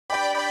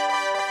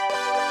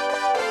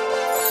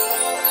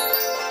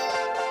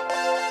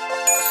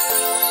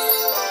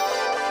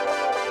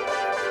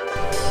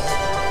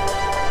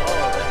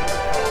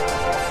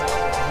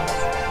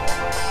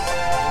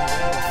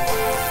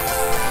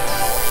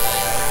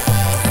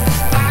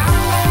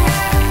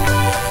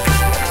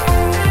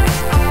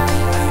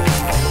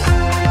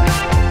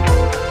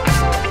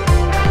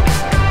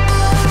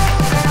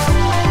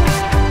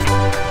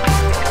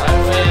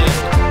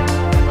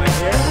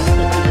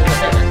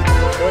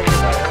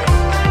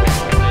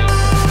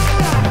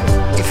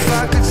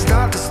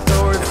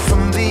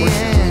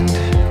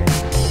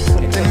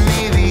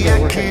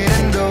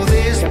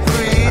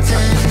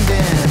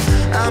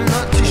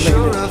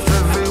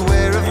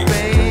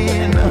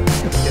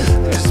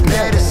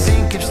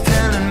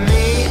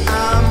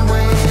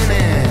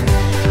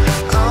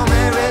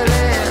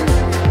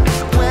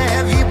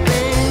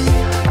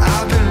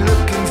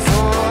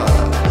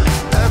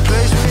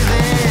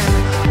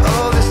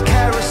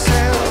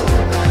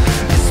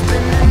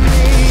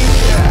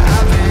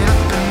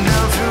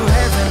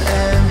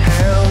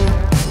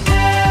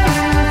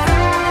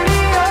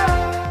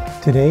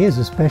Today is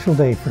a special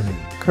day for me.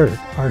 Kurt,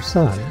 our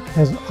son,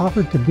 has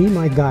offered to be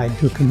my guide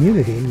to a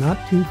community not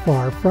too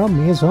far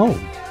from his home.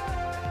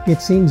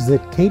 It seems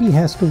that Katie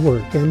has to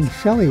work and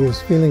Shelly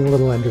is feeling a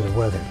little under the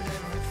weather.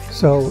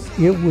 So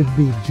it would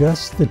be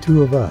just the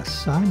two of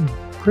us. I'm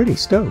pretty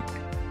stoked.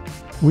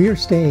 We are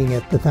staying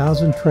at the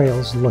Thousand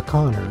Trails La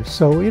Conner,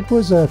 so it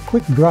was a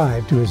quick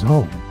drive to his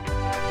home.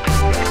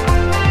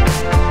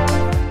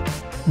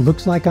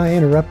 Looks like I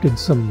interrupted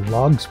some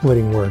log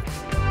splitting work.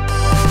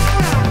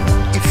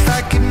 If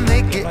I could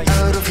make it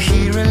out of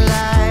here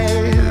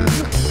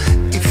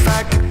alive, if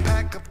I could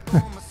pack up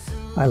all my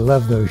suitcase. I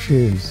love those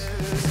shoes.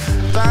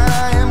 But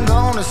I am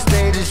gonna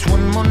stay just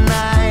one more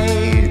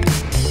night,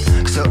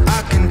 so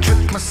I can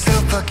trick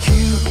myself like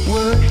you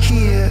were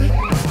here.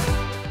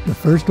 The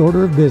first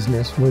order of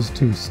business was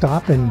to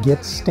stop and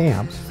get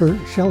stamps for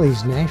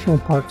Shelly's National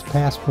Parks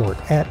passport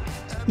at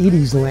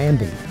Ebey's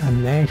Landing, a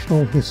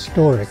National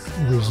Historic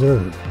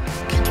Reserve.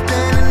 Keep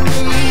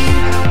spinning me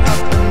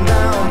up and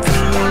down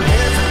through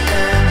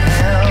heaven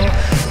and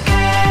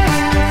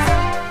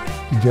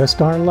hell.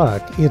 Just our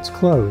luck, it's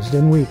closed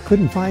and we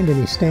couldn't find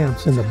any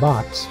stamps in the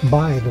box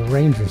by the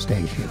ranger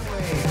station.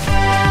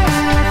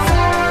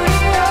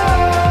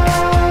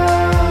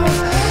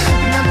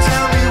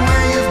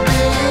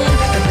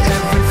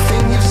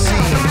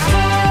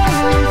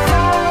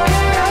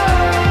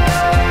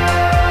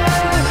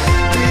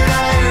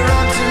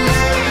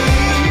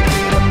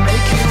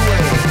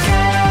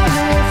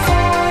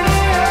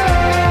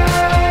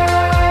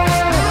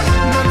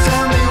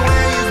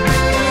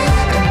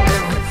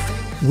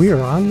 We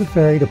are on the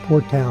ferry to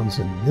Port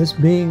Townsend, this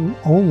being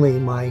only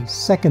my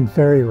second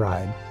ferry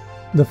ride.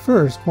 The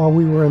first while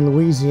we were in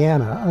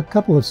Louisiana a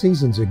couple of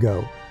seasons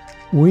ago.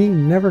 We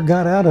never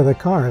got out of the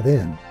car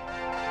then.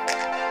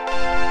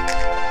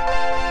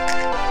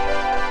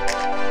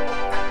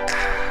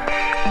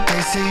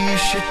 They say you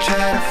should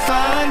try to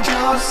find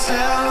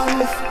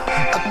yourself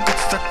a bit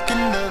stuck in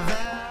the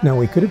van. Now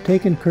we could have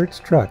taken Kurt's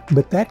truck,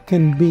 but that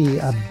can be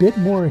a bit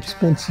more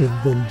expensive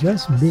than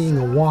just being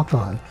a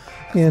walk-on.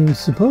 And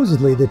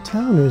supposedly the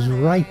town is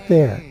right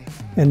there,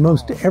 and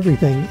most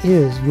everything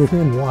is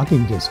within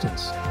walking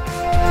distance.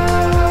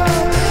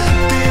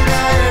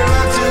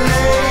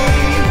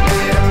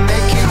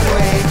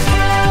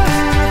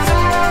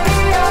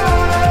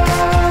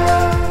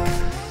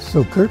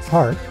 So Kurt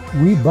parked,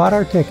 we bought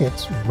our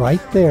tickets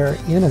right there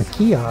in a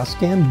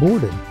kiosk and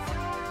boarded.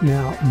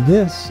 Now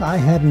this I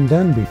hadn't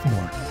done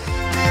before.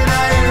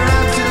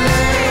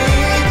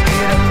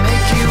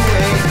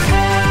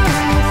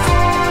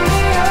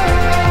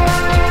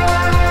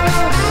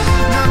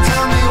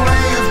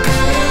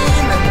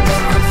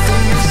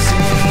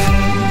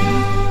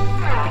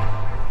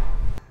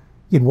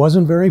 It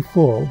wasn't very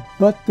full,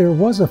 but there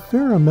was a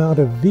fair amount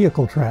of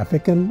vehicle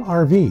traffic and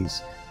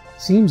RVs.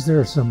 Seems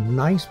there are some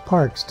nice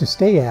parks to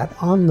stay at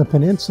on the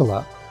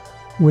peninsula.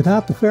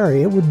 Without the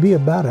ferry, it would be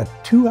about a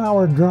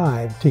 2-hour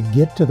drive to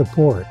get to the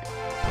port.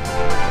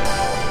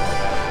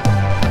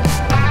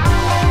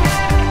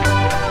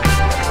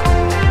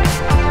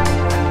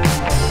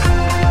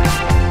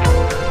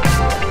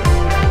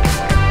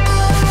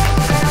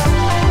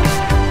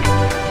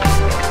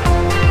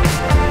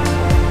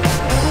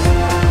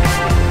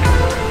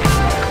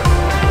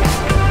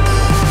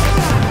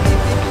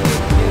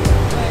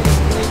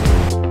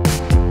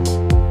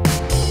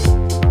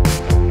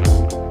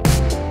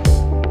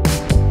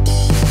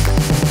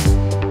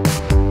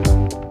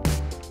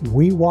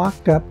 We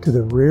walked up to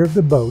the rear of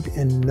the boat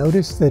and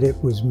noticed that it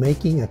was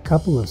making a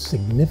couple of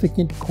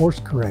significant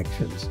course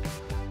corrections,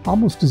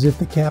 almost as if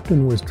the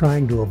captain was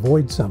trying to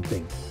avoid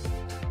something.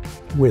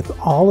 With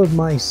all of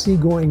my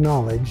seagoing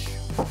knowledge,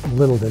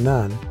 little to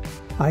none,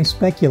 I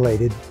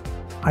speculated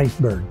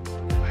iceberg.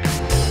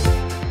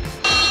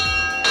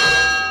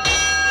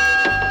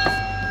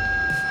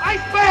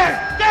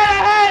 Iceberg! Get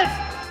ahead!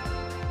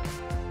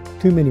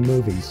 Too many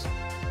movies.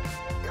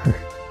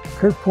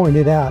 Kurt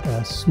pointed out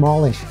a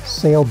smallish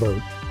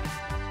sailboat.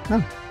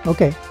 Oh,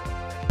 okay.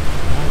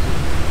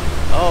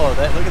 Oh,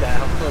 look at that,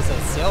 how close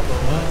that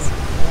sailboat was.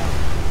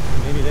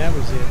 Maybe that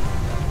was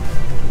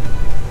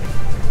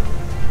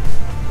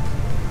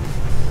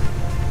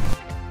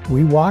it.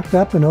 We walked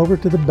up and over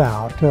to the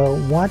bow to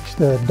watch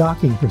the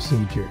docking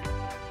procedure.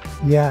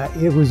 Yeah,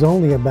 it was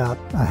only about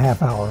a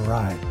half-hour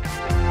ride.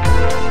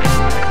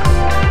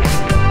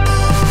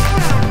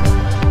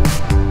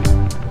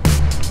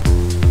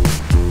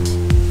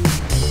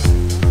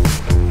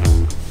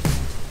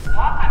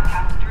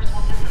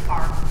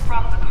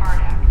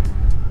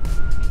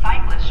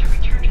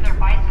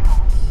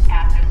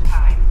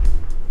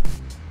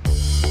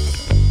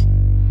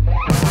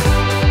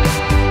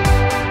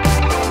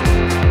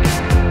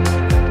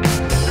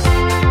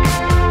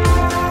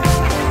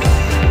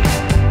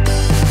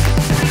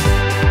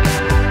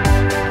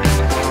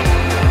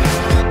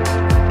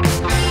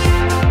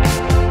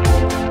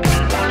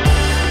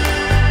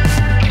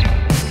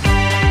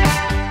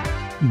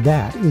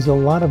 That is a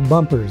lot of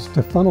bumpers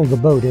to funnel the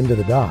boat into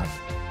the dock.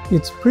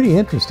 It's pretty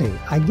interesting.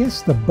 I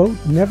guess the boat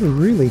never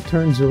really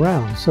turns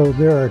around, so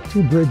there are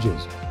two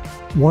bridges.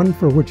 one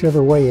for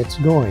whichever way it's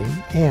going,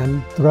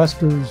 and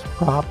thrusters,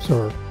 props,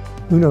 or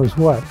who knows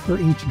what for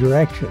each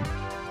direction.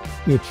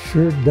 It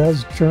sure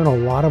does churn a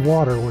lot of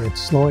water when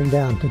it's slowing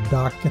down to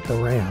dock at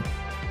the ramp.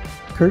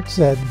 Kurt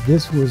said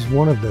this was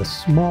one of the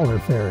smaller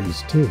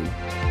ferries too.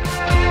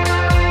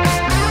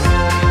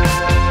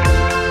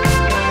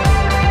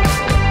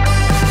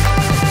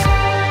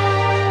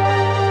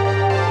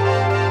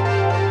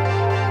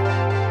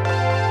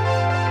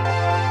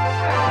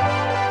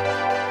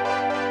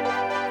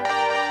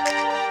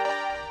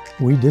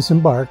 We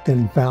disembarked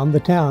and found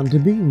the town to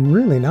be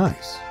really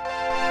nice.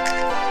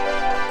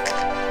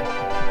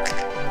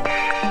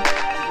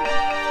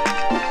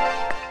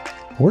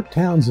 Port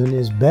Townsend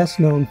is best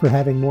known for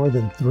having more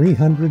than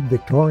 300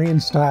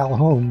 Victorian-style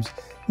homes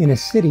in a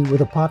city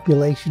with a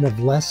population of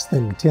less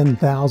than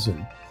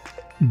 10,000.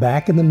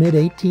 Back in the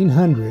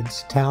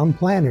mid-1800s, town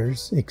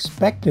planners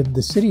expected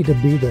the city to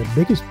be the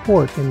biggest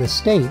port in the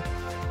state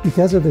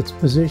because of its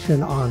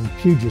position on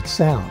Puget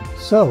Sound,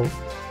 so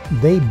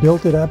they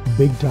built it up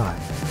big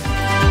time.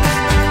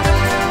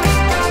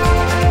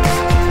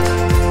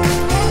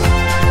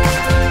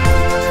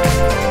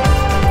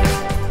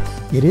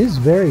 It is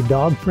very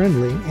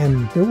dog-friendly,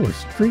 and there were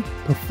street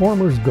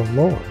performers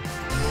galore.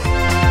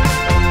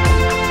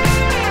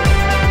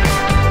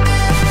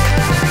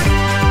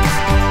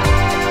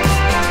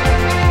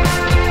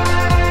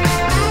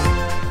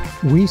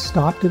 We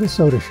stopped at a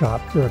soda shop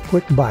for a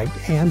quick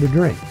bite and a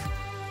drink.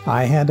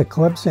 I had a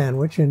club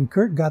sandwich and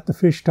Kurt got the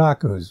fish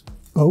tacos.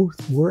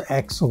 Both were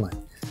excellent.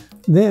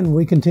 Then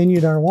we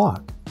continued our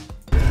walk.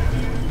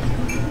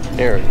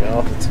 There we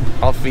go.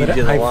 I'll feed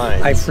you the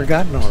lines. I've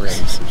forgotten already.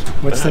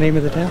 What's the name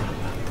of the town?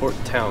 Port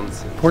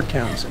Townsend. Port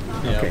Townsend.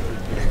 Yep. Okay.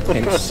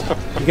 And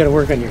you got to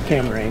work on your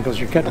camera angles.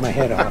 You're cutting my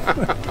head off.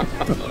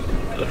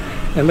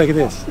 And look at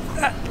this.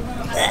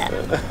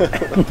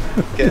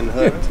 Getting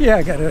hooked? Yeah,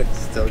 I got hooked.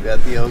 Still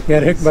got the oak.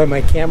 Got hooked by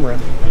my camera.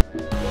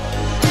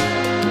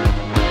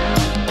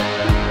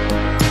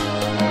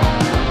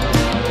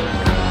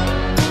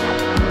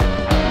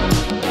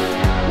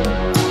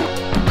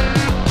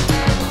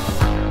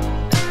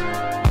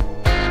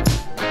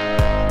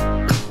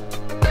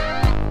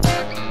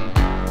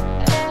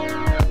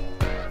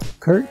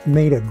 Kurt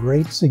made a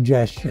great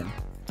suggestion.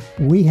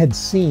 We had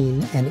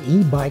seen an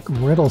e-bike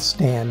rental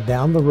stand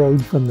down the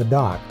road from the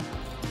dock.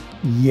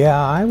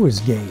 Yeah, I was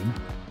game.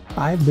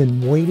 I've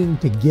been waiting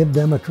to give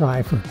them a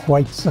try for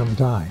quite some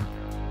time.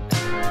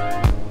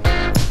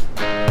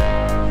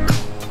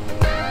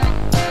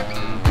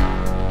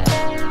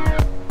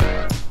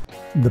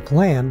 The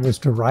plan was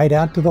to ride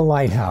out to the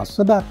lighthouse,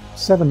 about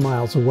 7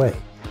 miles away.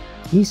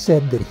 He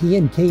said that he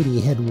and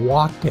Katie had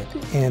walked it,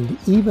 and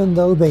even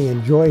though they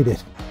enjoyed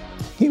it,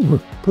 they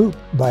were pooped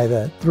by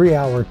the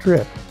 3-hour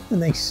trip,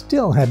 and they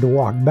still had to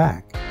walk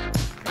back.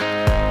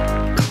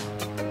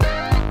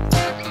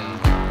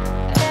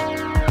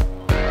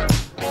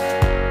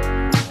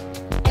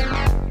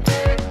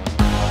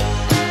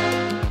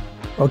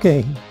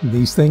 Okay,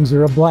 these things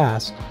are a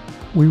blast.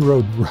 We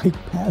rode right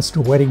past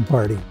a wedding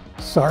party.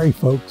 Sorry,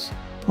 folks.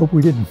 Hope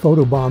we didn't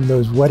photobomb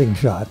those wedding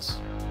shots.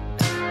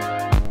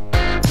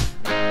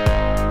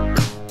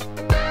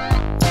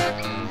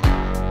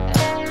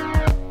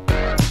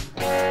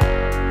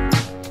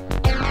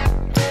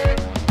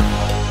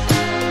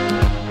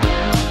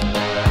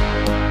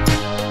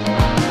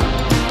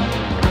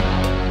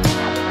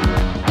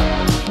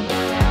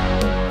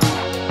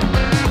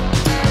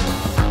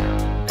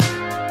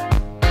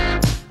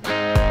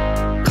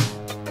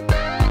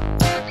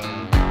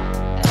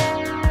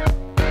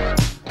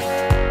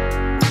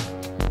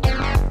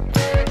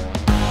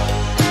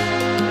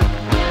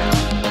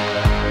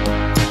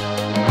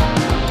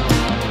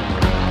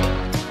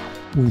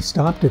 We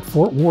stopped at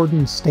Fort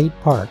Worden State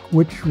Park,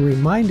 which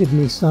reminded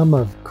me some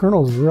of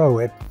Colonel's Row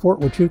at Fort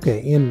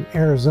Huachuca in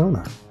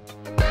Arizona.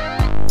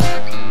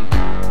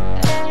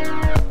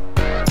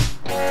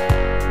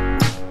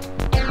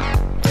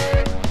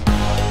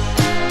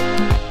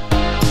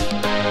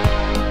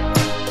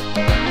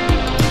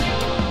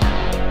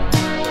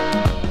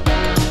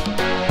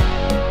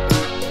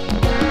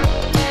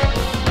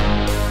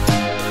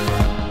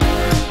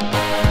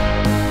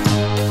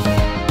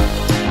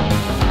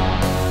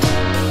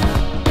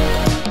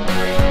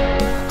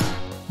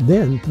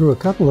 Then, through a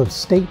couple of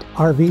state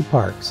RV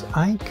parks,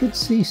 I could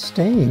see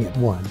staying at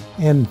one.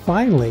 And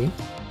finally,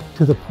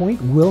 to the Point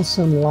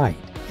Wilson Light.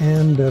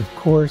 And of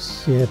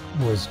course, it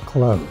was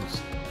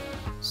closed.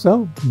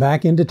 So,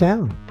 back into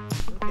town.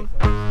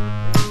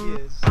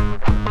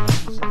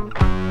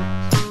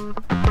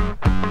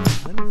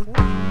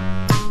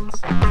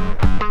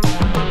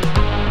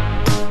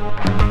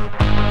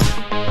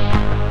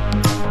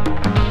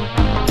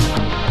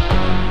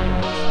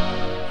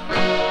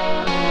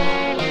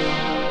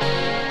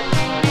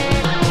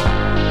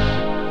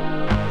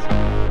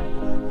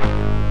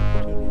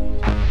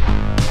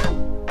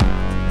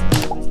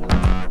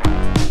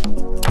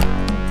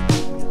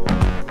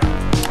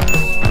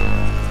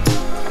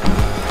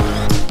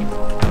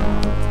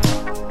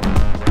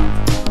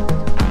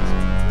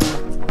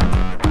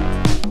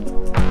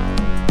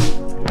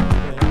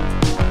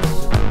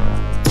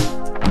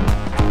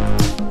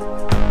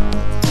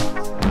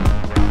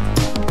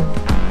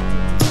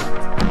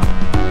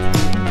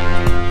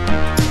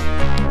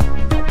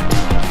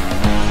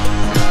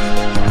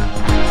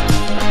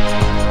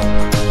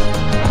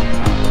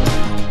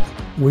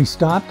 We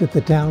stopped at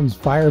the town's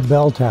fire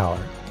bell tower,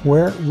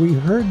 where we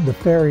heard the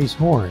ferry's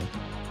horn.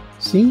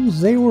 Seems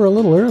they were a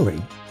little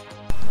early.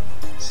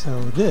 So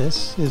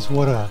this is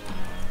what a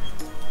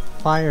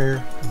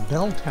fire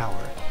bell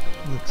tower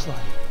looks like.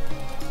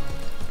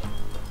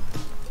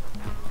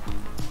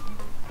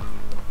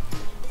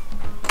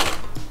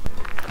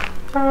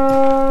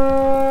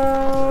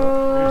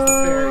 There's the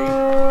ferry.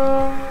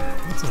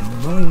 It's a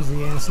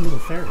nosy ass little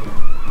ferry.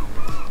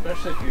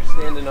 Especially if you're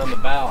standing on the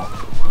bow.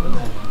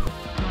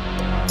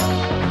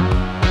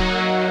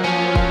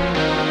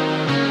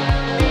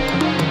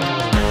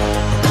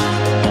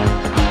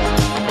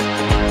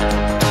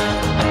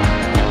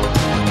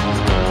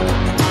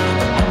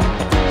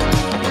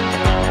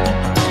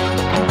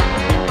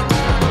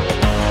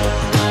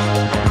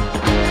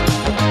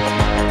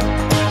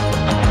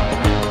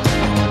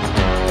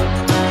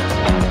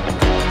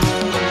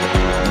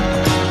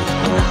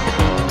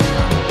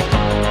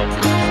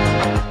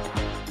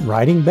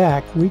 Riding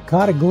back, we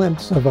caught a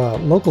glimpse of a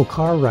local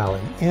car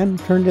rally and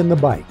turned in the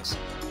bikes.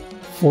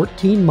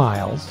 14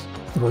 miles,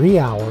 3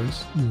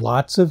 hours,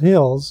 lots of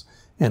hills,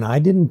 and I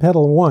didn't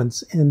pedal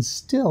once and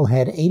still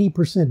had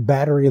 80%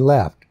 battery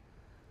left.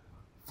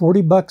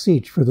 $40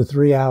 each for the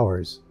 3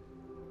 hours.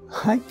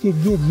 I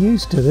could get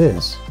used to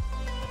this.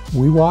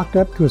 We walked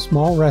up to a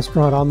small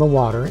restaurant on the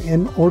water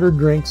and ordered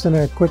drinks and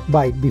a quick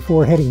bite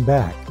before heading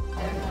back.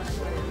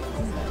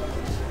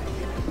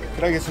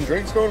 Can I get some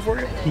drinks going for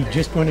you? He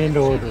just went in to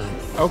order.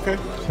 Okay.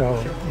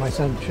 So my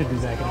son should be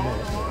back in a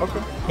minute.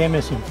 Okay. Can't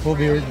miss him. Full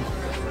beard,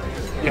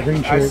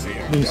 green shirt. I see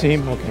him. Do you see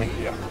him? Okay.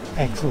 Yeah.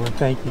 Excellent.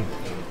 Thank you.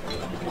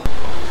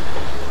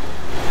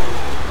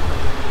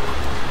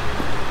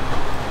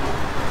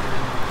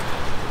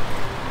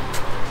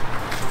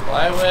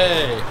 Fly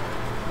away.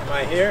 Am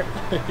I here?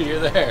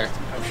 You're there.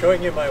 I'm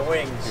showing you my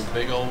wings. Your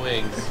big old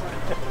wings.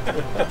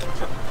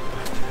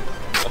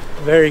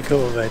 Very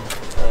cool, man.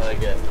 I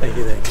like it. Thank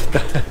you,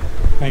 thank you.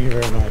 Thank you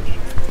very much.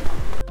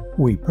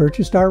 We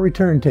purchased our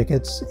return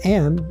tickets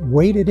and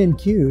waited in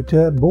queue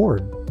to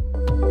board.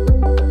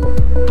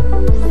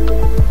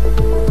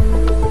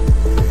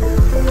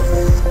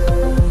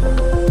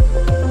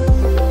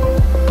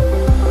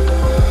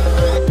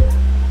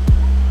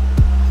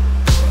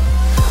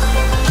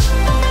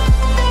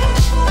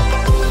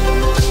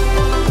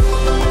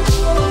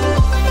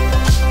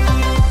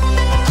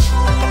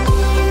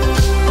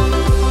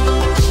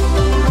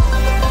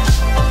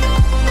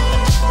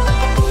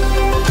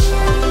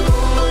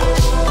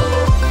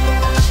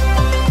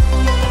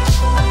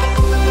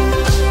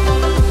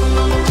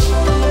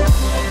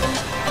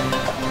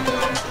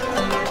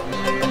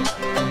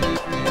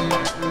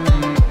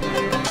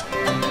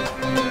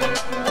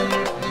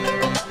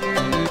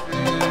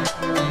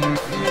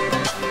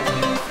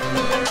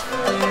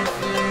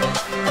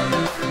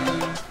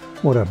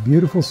 What a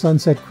beautiful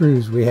sunset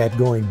cruise we had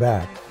going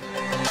back.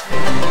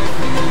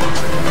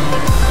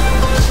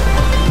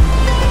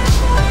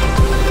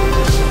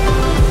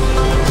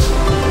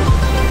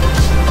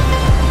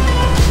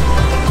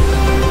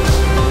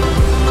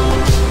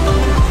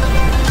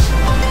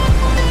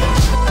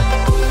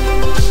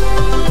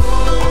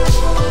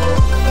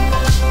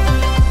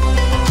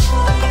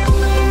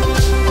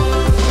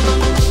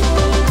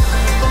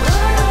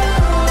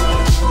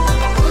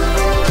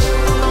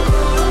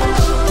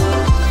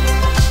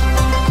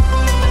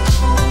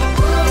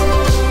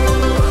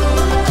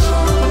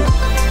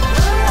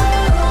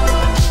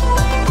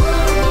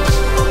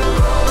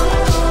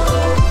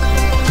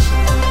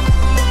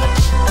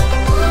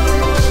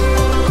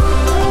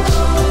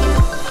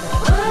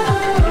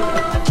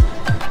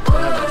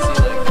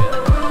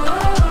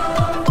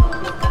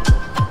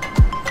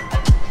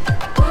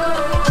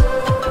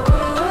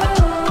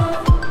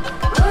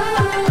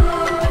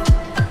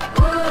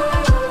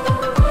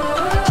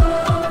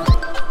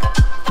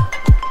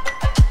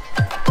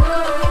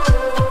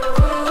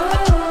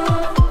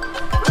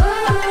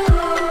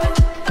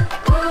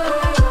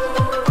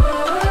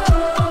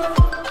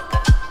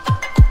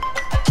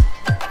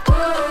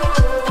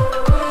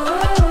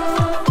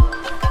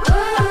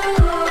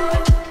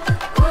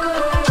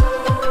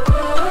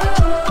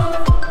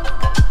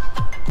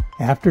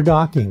 After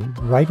docking,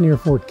 right near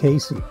Fort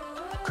Casey,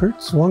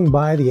 Kurt swung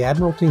by the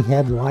Admiralty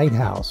Head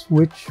Lighthouse,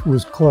 which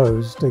was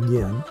closed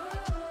again,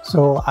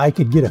 so I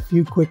could get a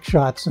few quick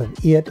shots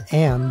of it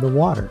and the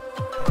water.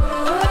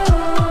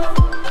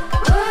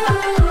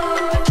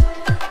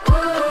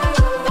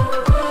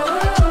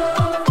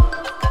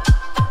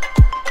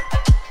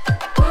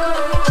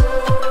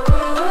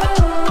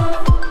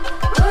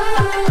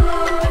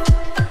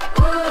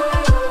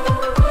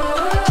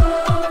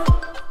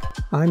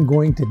 I'm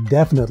going to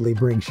definitely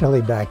bring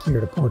Shelly back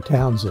here to Port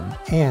Townsend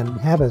and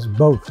have us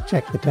both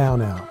check the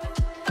town out.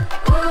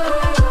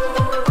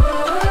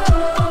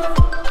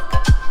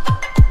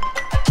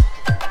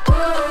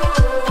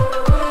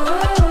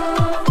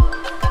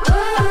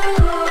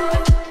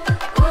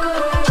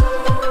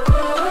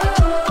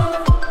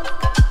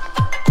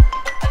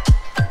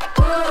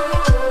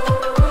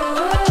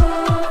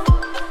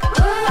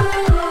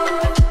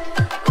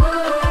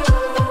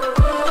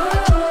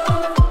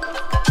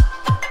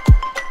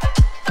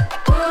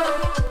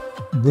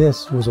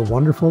 This was a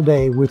wonderful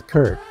day with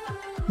Kurt.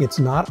 It's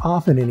not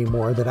often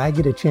anymore that I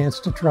get a chance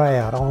to try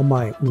out all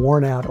my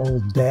worn-out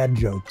old dad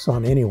jokes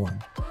on anyone.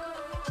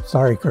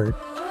 Sorry, Kurt.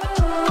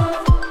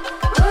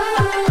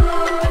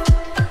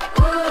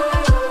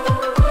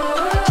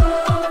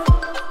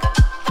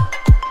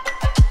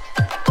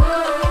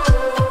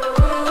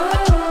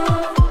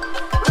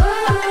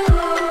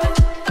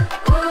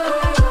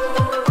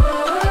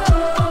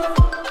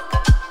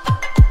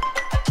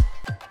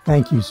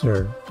 Thank you,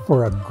 sir,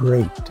 for a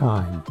great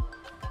time.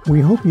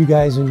 We hope you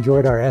guys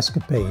enjoyed our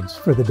escapades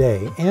for the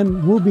day,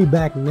 and we'll be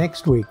back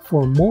next week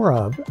for more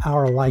of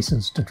Our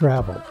License to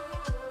Travel.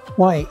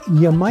 Why,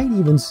 you might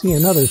even see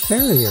another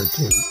ferry or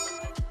two.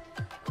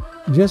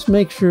 Just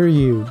make sure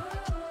you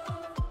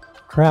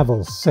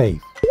travel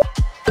safe.